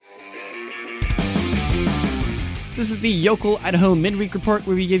This is the Yocal, Idaho Midweek Report,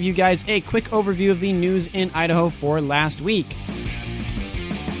 where we give you guys a quick overview of the news in Idaho for last week.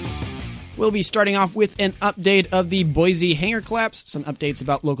 We'll be starting off with an update of the Boise hangar collapse, some updates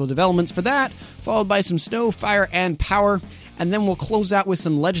about local developments for that, followed by some snow, fire, and power, and then we'll close out with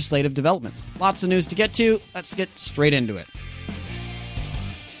some legislative developments. Lots of news to get to. Let's get straight into it.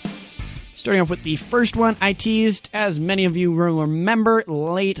 Starting off with the first one I teased, as many of you will remember,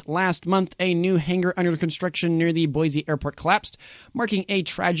 late last month, a new hangar under construction near the Boise airport collapsed, marking a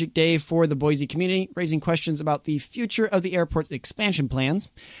tragic day for the Boise community, raising questions about the future of the airport's expansion plans.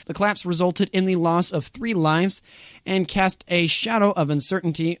 The collapse resulted in the loss of 3 lives and cast a shadow of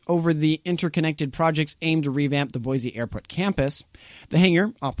uncertainty over the interconnected projects aimed to revamp the Boise airport campus. The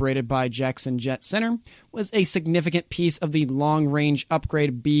hangar, operated by Jackson Jet Center, was a significant piece of the long-range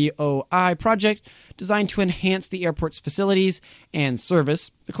upgrade BOI project designed to enhance the airport's facilities and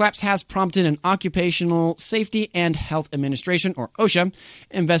service. The collapse has prompted an Occupational Safety and Health Administration, or OSHA,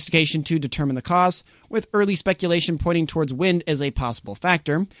 investigation to determine the cause, with early speculation pointing towards wind as a possible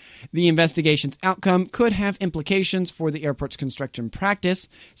factor. The investigation's outcome could have implications for the airport's construction practice,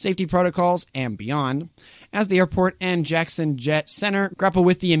 safety protocols, and beyond. As the airport and Jackson Jet Center grapple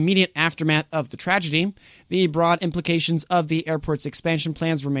with the immediate aftermath of the tragedy, the broad implications of the airport's expansion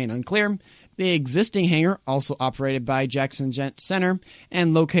plans remain unclear. The existing hangar, also operated by Jackson Jet Center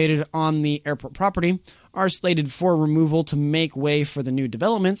and located on the airport property, are slated for removal to make way for the new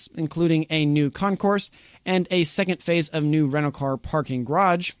developments, including a new concourse and a second phase of new rental car parking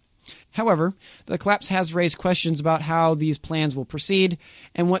garage. However, the collapse has raised questions about how these plans will proceed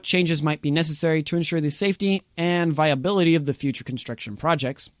and what changes might be necessary to ensure the safety and viability of the future construction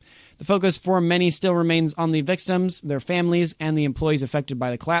projects. The focus for many still remains on the victims, their families, and the employees affected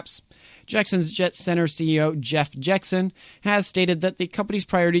by the collapse. Jackson's Jet Center CEO Jeff Jackson has stated that the company's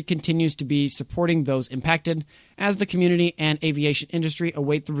priority continues to be supporting those impacted as the community and aviation industry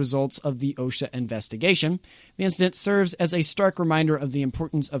await the results of the OSHA investigation. The incident serves as a stark reminder of the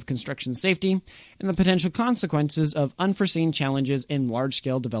importance of construction safety and the potential consequences of unforeseen challenges in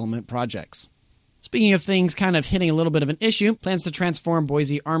large-scale development projects. Speaking of things kind of hitting a little bit of an issue, plans to transform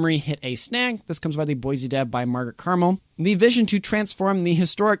Boise Armory hit a snag. This comes by the Boise Dev by Margaret Carmel. The vision to transform the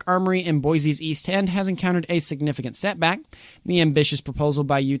historic armory in Boise's East End has encountered a significant setback. The ambitious proposal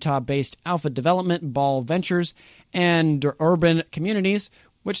by Utah-based Alpha Development, Ball Ventures, and Urban Communities,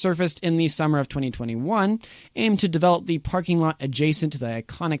 which surfaced in the summer of 2021, aimed to develop the parking lot adjacent to the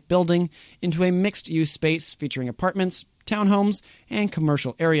iconic building into a mixed-use space featuring apartments, townhomes, and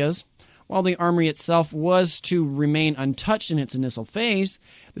commercial areas. While the armory itself was to remain untouched in its initial phase,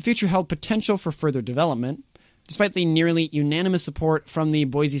 the future held potential for further development. Despite the nearly unanimous support from the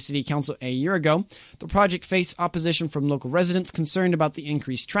Boise City Council a year ago, the project faced opposition from local residents concerned about the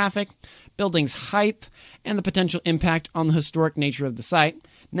increased traffic, building's height, and the potential impact on the historic nature of the site.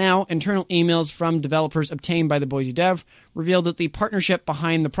 Now, internal emails from developers obtained by the Boise Dev reveal that the partnership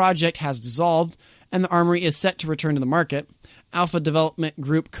behind the project has dissolved, and the armory is set to return to the market. Alpha Development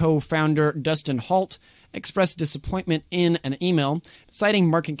Group co-founder Dustin Holt expressed disappointment in an email, citing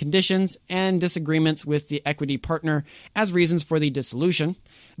market conditions and disagreements with the equity partner as reasons for the dissolution.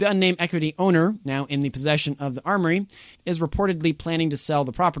 The unnamed equity owner, now in the possession of the armory, is reportedly planning to sell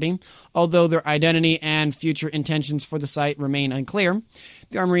the property, although their identity and future intentions for the site remain unclear.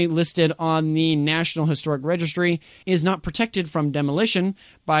 The armory, listed on the National Historic Registry, is not protected from demolition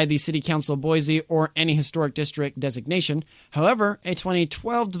by the City Council of Boise or any historic district designation. However, a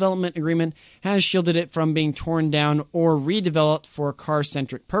 2012 development agreement has shielded it from being torn down or redeveloped for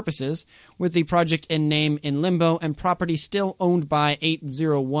car-centric purposes, with the project and name in limbo and property still owned by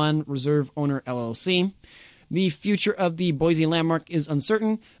 801 Reserve Owner LLC. The future of the Boise landmark is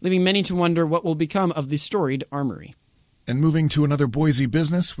uncertain, leaving many to wonder what will become of the storied armory. And moving to another Boise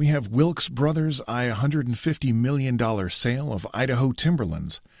business, we have Wilks Brothers' $150 million sale of Idaho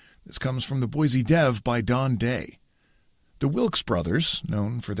timberlands. This comes from the Boise Dev by Don Day. The Wilks Brothers,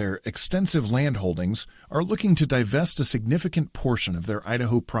 known for their extensive land holdings, are looking to divest a significant portion of their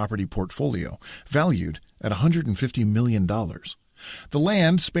Idaho property portfolio, valued at $150 million. The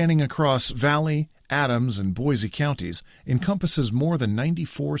land, spanning across Valley, Adams, and Boise counties, encompasses more than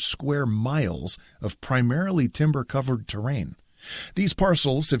 94 square miles of primarily timber-covered terrain. These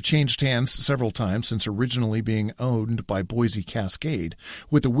parcels have changed hands several times since originally being owned by Boise Cascade,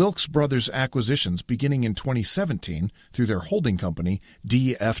 with the Wilks Brothers acquisitions beginning in 2017 through their holding company,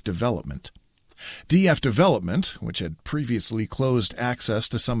 DF Development. DF Development, which had previously closed access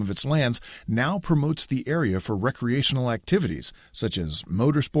to some of its lands, now promotes the area for recreational activities such as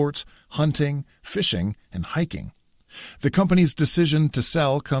motorsports, hunting, fishing, and hiking. The company's decision to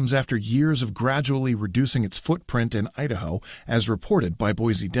sell comes after years of gradually reducing its footprint in Idaho, as reported by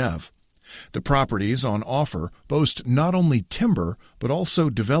Boise Dev. The properties on offer boast not only timber, but also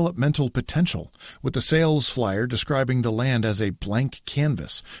developmental potential, with the sales flyer describing the land as a blank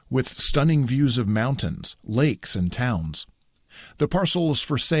canvas, with stunning views of mountains, lakes, and towns. The parcels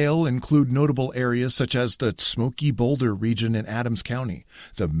for sale include notable areas such as the Smoky Boulder region in Adams County,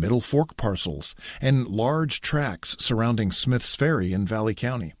 the Middle Fork parcels, and large tracts surrounding Smith's Ferry in Valley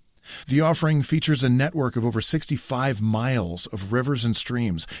County. The offering features a network of over 65 miles of rivers and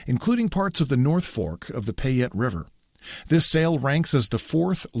streams, including parts of the North Fork of the Payette River. This sale ranks as the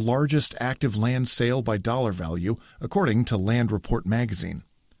fourth largest active land sale by dollar value, according to Land Report magazine.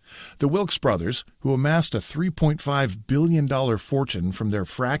 The Wilks brothers, who amassed a $3.5 billion fortune from their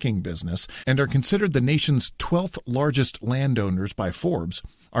fracking business and are considered the nation's 12th largest landowners by Forbes,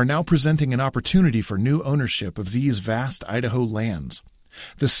 are now presenting an opportunity for new ownership of these vast Idaho lands.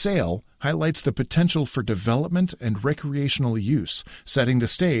 The sale highlights the potential for development and recreational use, setting the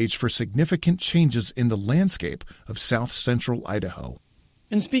stage for significant changes in the landscape of south-central Idaho.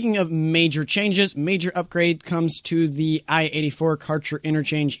 And speaking of major changes, major upgrade comes to the I-84 Karcher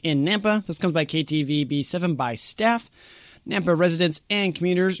interchange in Nampa. This comes by KTVB7 by staff. Nampa residents and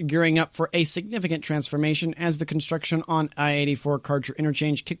commuters gearing up for a significant transformation as the construction on I-84 Karcher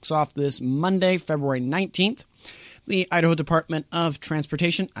interchange kicks off this Monday, February 19th. The Idaho Department of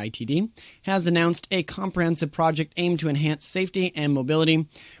Transportation, ITD, has announced a comprehensive project aimed to enhance safety and mobility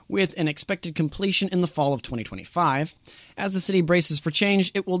with an expected completion in the fall of 2025. As the city braces for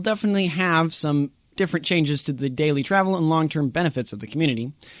change, it will definitely have some different changes to the daily travel and long-term benefits of the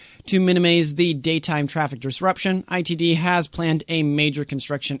community. To minimize the daytime traffic disruption, ITD has planned a major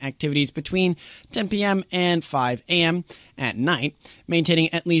construction activities between 10 p.m. and 5 a.m. at night,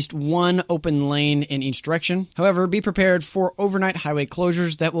 maintaining at least one open lane in each direction. However, be prepared for overnight highway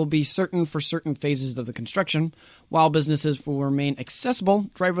closures that will be certain for certain phases of the construction. While businesses will remain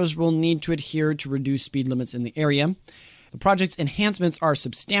accessible, drivers will need to adhere to reduced speed limits in the area. The project's enhancements are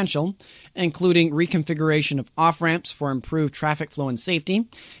substantial, including reconfiguration of off-ramps for improved traffic flow and safety,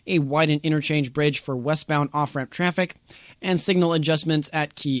 a widened interchange bridge for westbound off-ramp traffic, and signal adjustments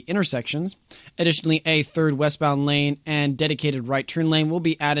at key intersections. Additionally, a third westbound lane and dedicated right turn lane will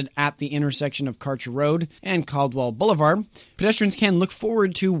be added at the intersection of Karcher Road and Caldwell Boulevard. Pedestrians can look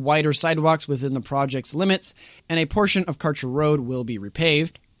forward to wider sidewalks within the project's limits, and a portion of Karcher Road will be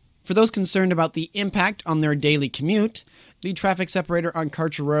repaved. For those concerned about the impact on their daily commute, the traffic separator on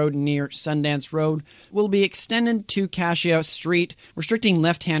Karcher Road near Sundance Road will be extended to Cassia Street, restricting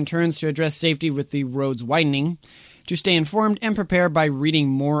left-hand turns to address safety with the roads widening. To stay informed and prepare by reading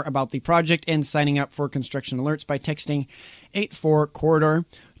more about the project and signing up for construction alerts by texting 84-CORRIDOR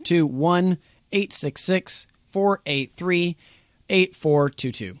to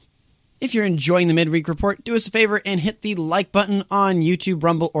 1-866-483-8422. If you're enjoying the Midweek Report, do us a favor and hit the like button on YouTube,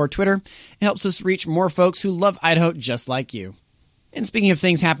 Rumble, or Twitter. It helps us reach more folks who love Idaho just like you. And speaking of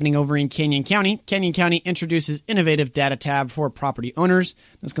things happening over in Canyon County introduces innovative data tab for property owners.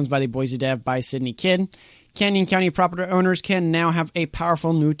 This comes by the Boise Dev by Sydney Kidd. Canyon County property owners can now have a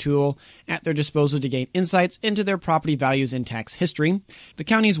powerful new tool at their disposal to gain insights into their property values and tax history. The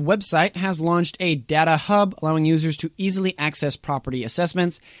county's website has launched a data hub allowing users to easily access property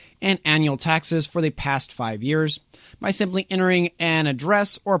assessments and annual taxes for the past 5 years. By simply entering an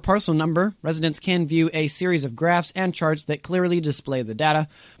address or parcel number, residents can view a series of graphs and charts that clearly display the data,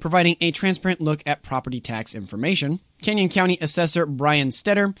 providing a transparent look at property tax information. Canyon County Assessor Brian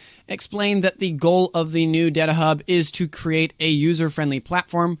Stetter explained that the goal of the new data hub is to create a user-friendly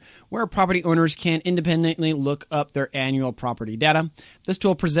platform where property owners can independently look up their annual property data. This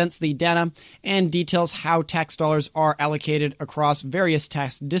tool presents the data and details how tax dollars are allocated across various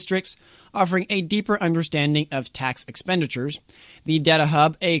tax districts, offering a deeper understanding of tax expenditures. The Data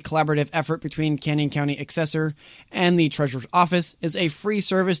Hub, a collaborative effort between Canyon County Assessor and the Treasurer's Office, is a free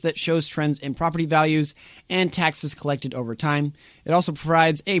service that shows trends in property values and taxes collected over time. It also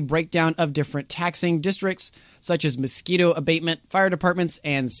provides a breakdown of different taxing districts, such as mosquito abatement, fire departments,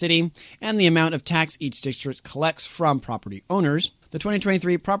 and city, and the amount of tax each district collects from property owners. The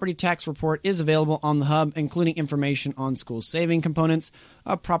 2023 Property Tax Report is available on the Hub, including information on school saving components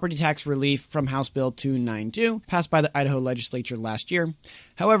of property tax relief from House Bill 292, passed by the Idaho legislature last year.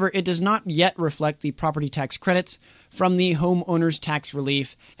 However, it does not yet reflect the property tax credits from the homeowners tax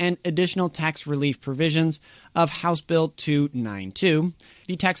relief and additional tax relief provisions of House Bill 292.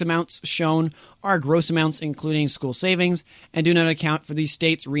 The tax amounts shown are gross amounts including school savings and do not account for the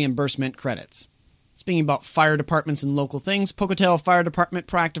state's reimbursement credits. Speaking about fire departments and local things, Pocatello Fire Department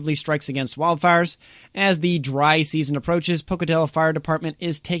proactively strikes against wildfires. As the dry season approaches, Pocatello Fire Department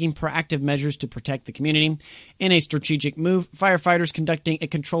is taking proactive measures to protect the community. In a strategic move, firefighters conducting a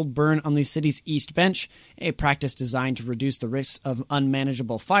controlled burn on the city's East Bench, a practice designed to reduce the risks of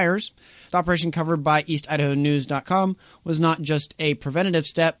unmanageable fires. The operation, covered by EastIdahoNews.com, was not just a preventative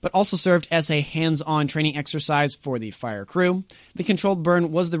step, but also served as a hands-on training exercise for the fire crew. The controlled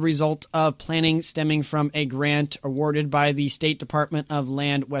burn was the result of planning stemming from a grant awarded by the State Department of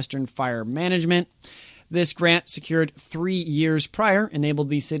Land Western Fire Management. This grant, secured 3 years prior, enabled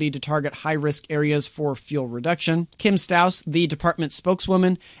the city to target high-risk areas for fuel reduction. Kim Staus, the department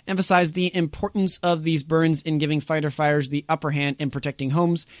spokeswoman, emphasized the importance of these burns in giving firefighters the upper hand in protecting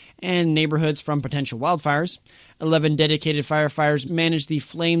homes and neighborhoods from potential wildfires. 11 dedicated firefighters managed the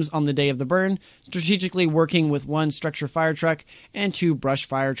flames on the day of the burn, strategically working with 1 structure fire truck and 2 brush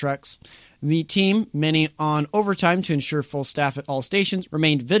fire trucks. The team, many on overtime to ensure full staff at all stations,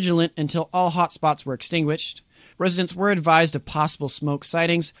 remained vigilant until all hotspots were extinguished. Residents were advised of possible smoke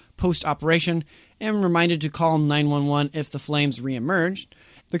sightings post-operation and reminded to call 911 if the flames re-emerged.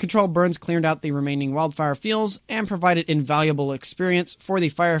 The controlled burns cleared out the remaining wildfire fuels and provided invaluable experience for the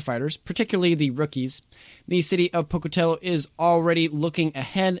firefighters, particularly the rookies. The city of Pocatello is already looking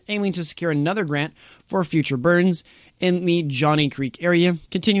ahead, aiming to secure another grant for future burns in the Johnny Creek area,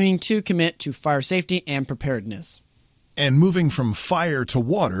 continuing to commit to fire safety and preparedness. And moving from fire to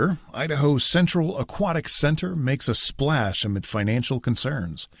water, Idaho Central Aquatic Center makes a splash amid financial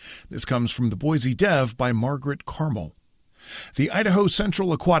concerns. This comes from the Boise Dev by Margaret Carmel. The Idaho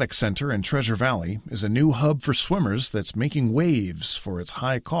Central Aquatic Center in Treasure Valley is a new hub for swimmers that's making waves for its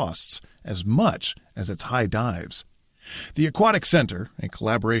high costs as much as its high dives. The Aquatic Center, a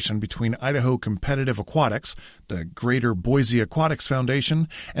collaboration between Idaho Competitive Aquatics, the Greater Boise Aquatics Foundation,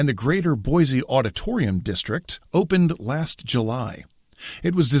 and the Greater Boise Auditorium District, opened last July.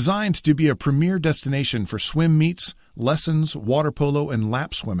 It was designed to be a premier destination for swim meets, lessons, water polo, and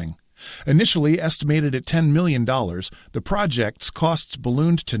lap swimming. Initially estimated at $10 million, the project's costs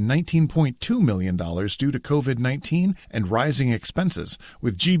ballooned to $19.2 million due to COVID-19 and rising expenses,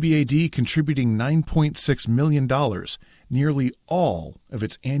 with GBAD contributing $9.6 million, nearly all of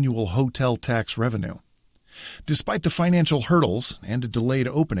its annual hotel tax revenue. Despite the financial hurdles and a delayed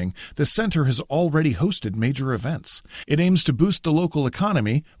opening, the center has already hosted major events. It aims to boost the local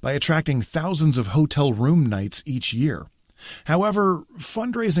economy by attracting thousands of hotel room nights each year. However,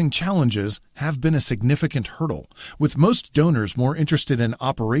 fundraising challenges have been a significant hurdle, with most donors more interested in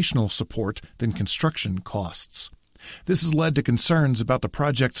operational support than construction costs. This has led to concerns about the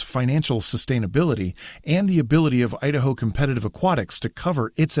project's financial sustainability and the ability of Idaho Competitive Aquatics to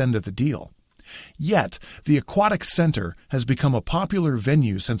cover its end of the deal. Yet, the Aquatic Center has become a popular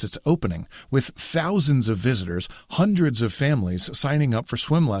venue since its opening, with thousands of visitors, hundreds of families signing up for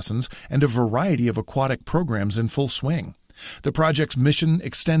swim lessons, and a variety of aquatic programs in full swing. The project's mission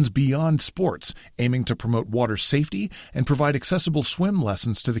extends beyond sports, aiming to promote water safety and provide accessible swim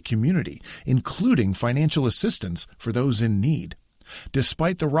lessons to the community, including financial assistance for those in need.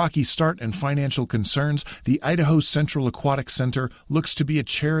 Despite the rocky start and financial concerns, the Idaho Central Aquatic Center looks to be a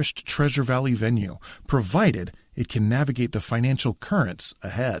cherished Treasure Valley venue, provided it can navigate the financial currents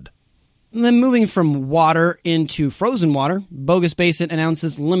ahead. And then moving from water into frozen water, Bogus Basin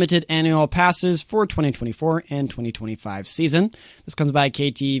announces limited annual passes for 2024 and 2025 season. This comes by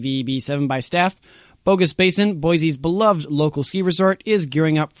KTVB7 by staff. Bogus Basin, Boise's beloved local ski resort, is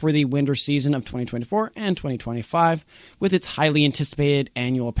gearing up for the winter season of 2024 and 2025 with its highly anticipated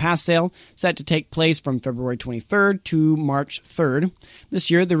annual pass sale set to take place from February 23rd to March 3rd.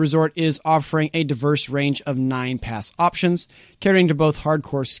 This year, the resort is offering a diverse range of 9 pass options, catering to both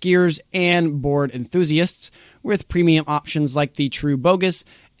hardcore skiers and board enthusiasts, with premium options like the True Bogus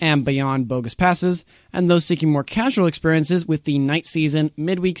and Beyond Bogus passes, and those seeking more casual experiences with the night season,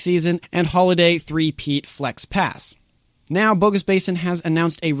 midweek season, and holiday 3-peat flex pass. Now, Bogus Basin has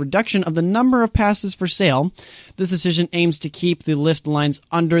announced a reduction of the number of passes for sale. This decision aims to keep the lift lines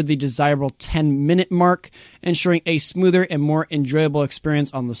under the desirable 10-minute mark, ensuring a smoother and more enjoyable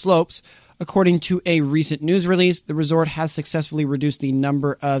experience on the slopes. According to a recent news release, the resort has successfully reduced the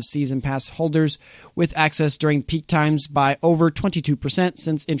number of season pass holders with access during peak times by over 22%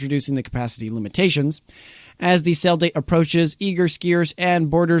 since introducing the capacity limitations. As the sale date approaches, eager skiers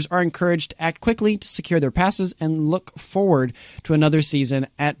and boarders are encouraged to act quickly to secure their passes and look forward to another season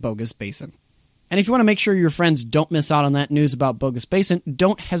at Bogus Basin. And if you want to make sure your friends don't miss out on that news about Bogus Basin,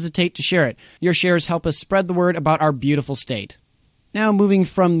 don't hesitate to share it. Your shares help us spread the word about our beautiful state. Now moving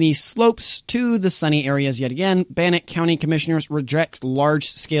from the slopes to the sunny areas yet again, Bannock County Commissioners reject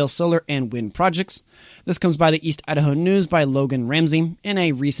large-scale solar and wind projects. This comes by the East Idaho News by Logan Ramsey. In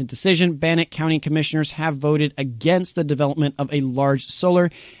a recent decision, Bannock County Commissioners have voted against the development of a large solar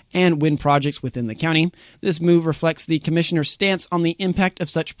and wind projects within the county. This move reflects the commissioner's stance on the impact of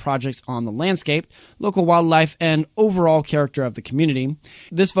such projects on the landscape, local wildlife, and overall character of the community.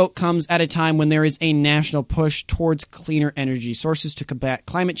 This vote comes at a time when there is a national push towards cleaner energy sources to combat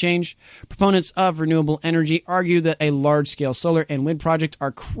climate change. Proponents of renewable energy argue that a large-scale solar and wind project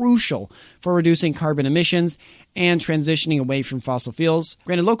are crucial for reducing carbon emissions and transitioning away from fossil fuels.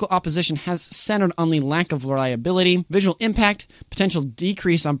 Granted, local opposition has centered on the lack of reliability, visual impact, potential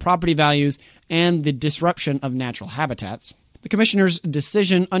decrease on property values, and the disruption of natural habitats. The commissioner's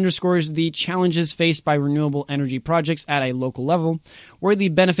decision underscores the challenges faced by renewable energy projects at a local level, where the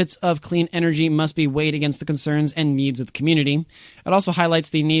benefits of clean energy must be weighed against the concerns and needs of the community. It also highlights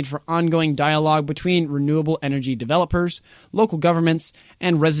the need for ongoing dialogue between renewable energy developers, local governments,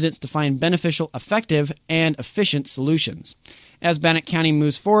 and residents to find beneficial, effective, and efficient solutions. As Bannock County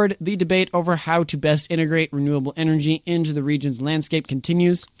moves forward, the debate over how to best integrate renewable energy into the region's landscape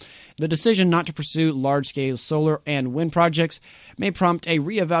continues. The decision not to pursue large-scale solar and wind projects may prompt a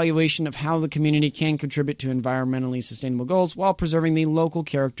reevaluation of how the community can contribute to environmentally sustainable goals while preserving the local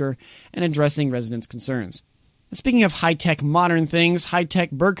character and addressing residents' concerns. Speaking of high-tech modern things,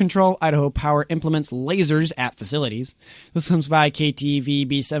 high-tech bird control, Idaho Power implements lasers at facilities. This comes by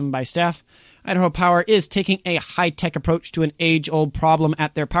KTVB7 by staff. Idaho Power is taking a high-tech approach to an age-old problem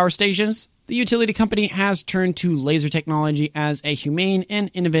at their power stations. The utility company has turned to laser technology as a humane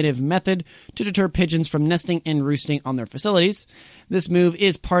and innovative method to deter pigeons from nesting and roosting on their facilities. This move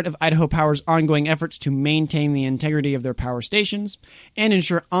is part of Idaho Power's ongoing efforts to maintain the integrity of their power stations and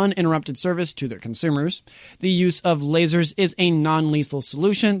ensure uninterrupted service to their consumers. The use of lasers is a non-lethal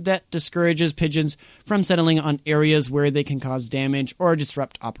solution that discourages pigeons from settling on areas where they can cause damage or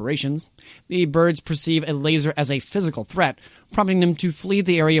disrupt operations. The birds perceive a laser as a physical threat, prompting them to flee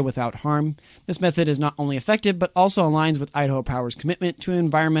the area without harm. This method is not only effective, but also aligns with Idaho Power's commitment to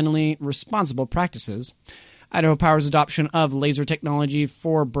environmentally responsible practices. Idaho Power's adoption of laser technology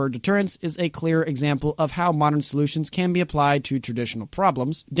for bird deterrence is a clear example of how modern solutions can be applied to traditional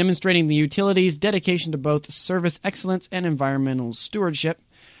problems, demonstrating the utility's dedication to both service excellence and environmental stewardship.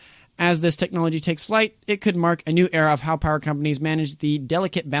 As this technology takes flight, it could mark a new era of how power companies manage the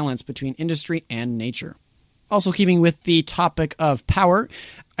delicate balance between industry and nature. Also keeping with the topic of power,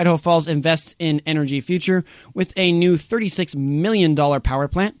 Idaho Falls invests in energy future with a new $36 million power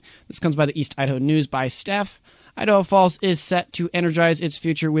plant. This comes by the East Idaho News by staff. Idaho Falls is set to energize its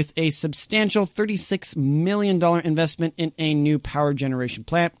future with a substantial $36 million investment in a new power generation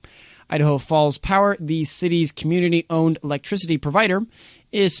plant. Idaho Falls Power, the city's community-owned electricity provider,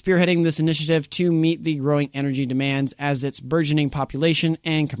 is spearheading this initiative to meet the growing energy demands as its burgeoning population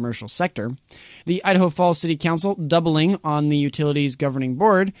and commercial sector. The Idaho Falls City Council, doubling on the utility's governing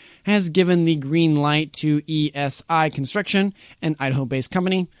board, has given the green light to ESI Construction, an Idaho-based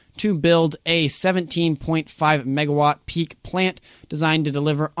company, to build a 17.5 megawatt peak plant designed to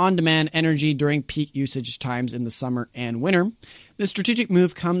deliver on-demand energy during peak usage times in the summer and winter. This strategic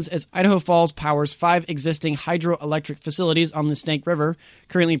move comes as Idaho Falls powers 5 existing hydroelectric facilities on the Snake River,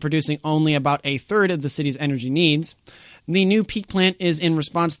 currently producing only about a third of the city's energy needs. The new peak plant is in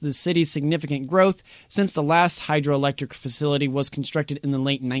response to the city's significant growth since the last hydroelectric facility was constructed in the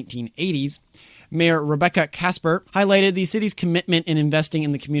late 1980s. Mayor Rebecca Casper highlighted the city's commitment in investing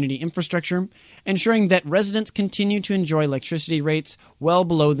in the community infrastructure, ensuring that residents continue to enjoy electricity rates well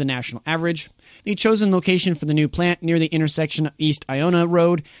below the national average. The chosen location for the new plant near the intersection of East Iona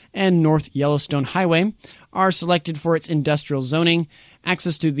Road and North Yellowstone Highway are selected for its industrial zoning,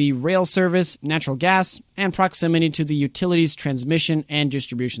 access to the rail service, natural gas, and proximity to the utility's transmission and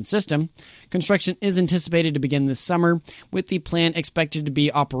distribution system. Construction is anticipated to begin this summer, with the plant expected to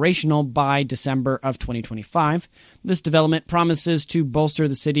be operational by December of 2025. This development promises to bolster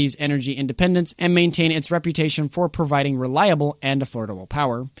the city's energy independence and maintain its reputation for providing reliable and affordable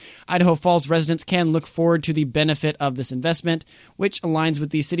power. Idaho Falls residents can look forward to the benefit of this investment, which aligns with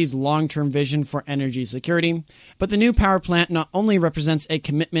the city's long-term vision for energy security. But the new power plant not only represents a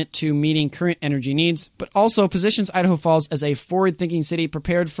commitment to meeting current energy needs, but also positions Idaho Falls as a forward-thinking city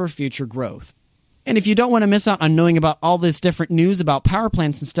prepared for future growth. And if you don't want to miss out on knowing about all this different news about power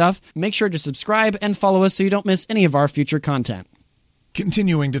plants and stuff, make sure to subscribe and follow us so you don't miss any of our future content.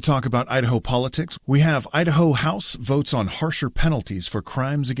 Continuing to talk about Idaho politics, we have Idaho House votes on harsher penalties for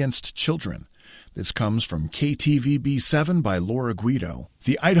crimes against children. This comes from KTVB7 by Laura Guido.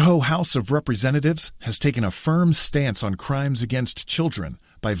 The Idaho House of Representatives has taken a firm stance on crimes against children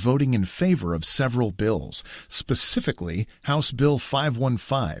by voting in favor of several bills, specifically House Bill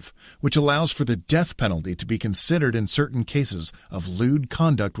 515, which allows for the death penalty to be considered in certain cases of lewd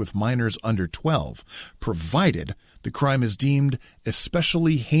conduct with minors under 12, provided the crime is deemed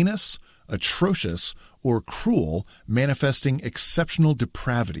especially heinous, atrocious, or cruel, manifesting exceptional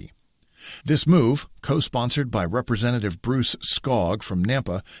depravity. This move, co-sponsored by Representative Bruce Skog from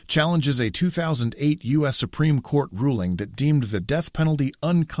Nampa, challenges a 2008 U.S. Supreme Court ruling that deemed the death penalty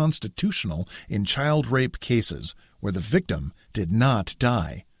unconstitutional in child rape cases where the victim did not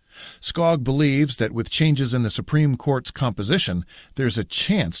die. Skog believes that with changes in the Supreme Court's composition, there's a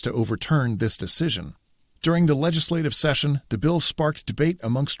chance to overturn this decision. During the legislative session, the bill sparked debate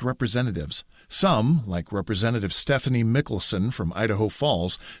amongst representatives. Some, like Representative Stephanie Mickelson from Idaho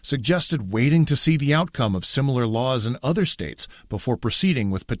Falls, suggested waiting to see the outcome of similar laws in other states before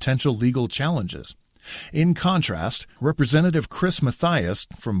proceeding with potential legal challenges. In contrast, Representative Chris Mathias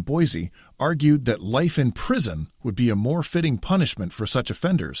from Boise argued that life in prison would be a more fitting punishment for such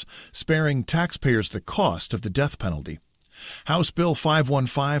offenders, sparing taxpayers the cost of the death penalty. House Bill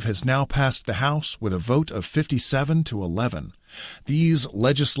 515 has now passed the House with a vote of 57-11. These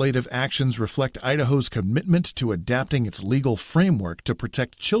legislative actions reflect Idaho's commitment to adapting its legal framework to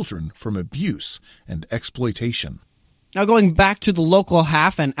protect children from abuse and exploitation. Now going back to the local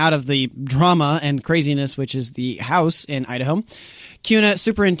half and out of the drama and craziness, which is the House in Idaho, CUNA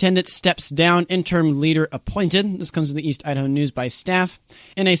superintendent steps down, interim leader appointed. This comes from the East Idaho News by staff.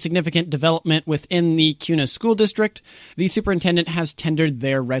 In a significant development within the CUNA school district, the superintendent has tendered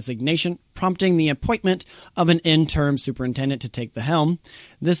their resignation, prompting the appointment of an interim superintendent to take the helm.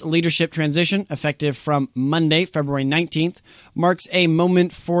 This leadership transition, effective from Monday, February 19th, marks a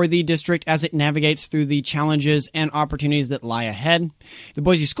moment for the district as it navigates through the challenges and opportunities that lie ahead. The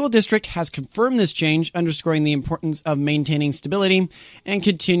Boise School District has confirmed this change, underscoring the importance of maintaining stability and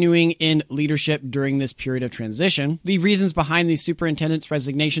continuing in leadership during this period of transition. The reasons behind the superintendent's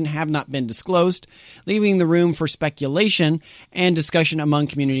resignation have not been disclosed, leaving the room for speculation and discussion among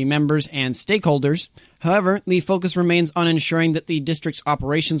community members and stakeholders. However, the focus remains on ensuring that the district's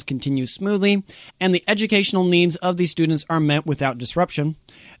operations continue smoothly and the educational needs of the students are met without disruption.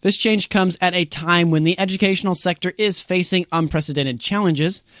 This change comes at a time when the educational sector is facing unprecedented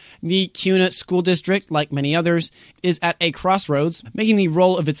challenges. The CUNA School District, like many others, is at a crossroads, making the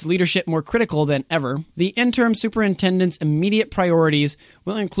role of its leadership more critical than ever. The interim superintendent's immediate priorities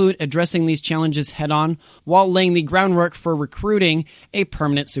will include addressing these challenges head-on while laying the groundwork for recruiting a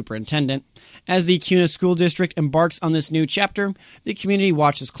permanent superintendent. As the CUNA School District embarks on this new chapter, the community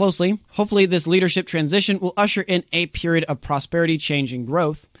watches closely. Hopefully, this leadership transition will usher in a period of prosperity, change, and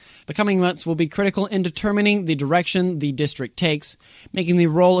growth. The coming months will be critical in determining the direction the district takes, making the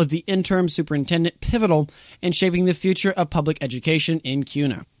role of the interim superintendent pivotal in shaping the future of public education in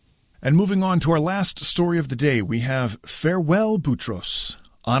CUNA. And moving on to our last story of the day, we have Farewell Boutros,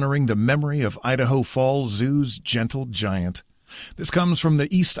 honoring the memory of Idaho Falls Zoo's gentle giant. This comes from the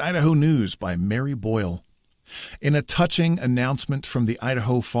East Idaho News by Mary Boyle. In a touching announcement from the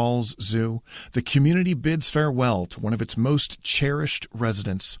Idaho Falls Zoo, the community bids farewell to one of its most cherished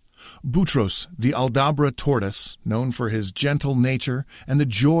residents. Boutros, the Aldabra tortoise, known for his gentle nature and the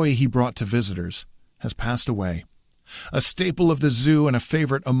joy he brought to visitors, has passed away. A staple of the zoo and a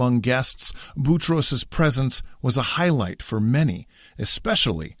favorite among guests, Boutros's presence was a highlight for many,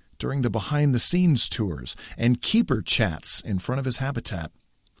 especially during the behind-the-scenes tours and keeper chats in front of his habitat.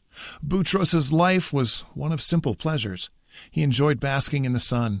 Boutros's life was one of simple pleasures. He enjoyed basking in the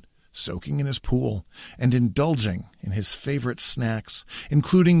sun, soaking in his pool, and indulging in his favorite snacks,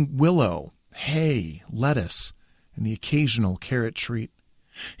 including willow, hay, lettuce, and the occasional carrot treat.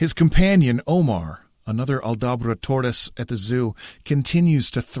 His companion, Omar, another Aldabra tortoise at the zoo, continues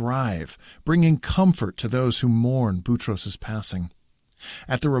to thrive, bringing comfort to those who mourn Boutros's passing.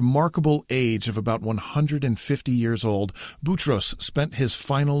 At the remarkable age of about 150 years old, Boutros spent his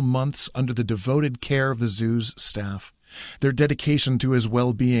final months under the devoted care of the zoo's staff. Their dedication to his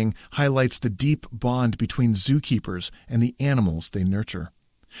well-being highlights the deep bond between zookeepers and the animals they nurture.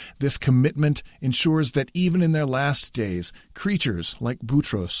 This commitment ensures that even in their last days, creatures like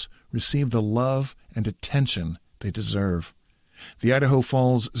Boutros receive the love and attention they deserve. The Idaho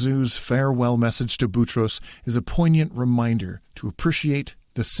Falls Zoo's farewell message to Boutros is a poignant reminder to appreciate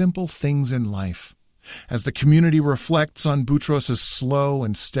the simple things in life. As the community reflects on Boutros's slow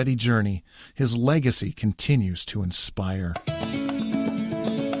and steady journey, his legacy continues to inspire.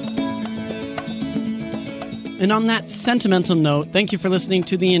 And on that sentimental note, thank you for listening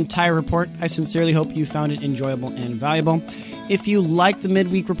to the entire report. I sincerely hope you found it enjoyable and valuable. If you like the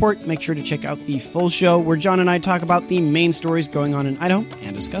Midweek Report, make sure to check out the full show where John and I talk about the main stories going on in Idaho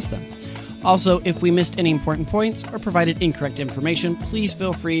and discuss them. Also, if we missed any important points or provided incorrect information, please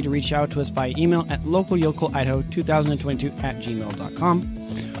feel free to reach out to us via email at localyocalidaho2022@gmail.com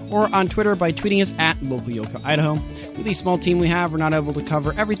or on Twitter by tweeting us at localyocalidaho. With the small team we have, we're not able to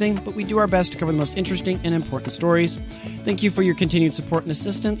cover everything, but we do our best to cover the most interesting and important stories. Thank you for your continued support and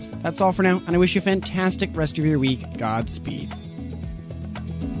assistance. That's all for now, and I wish you a fantastic rest of your week. Godspeed.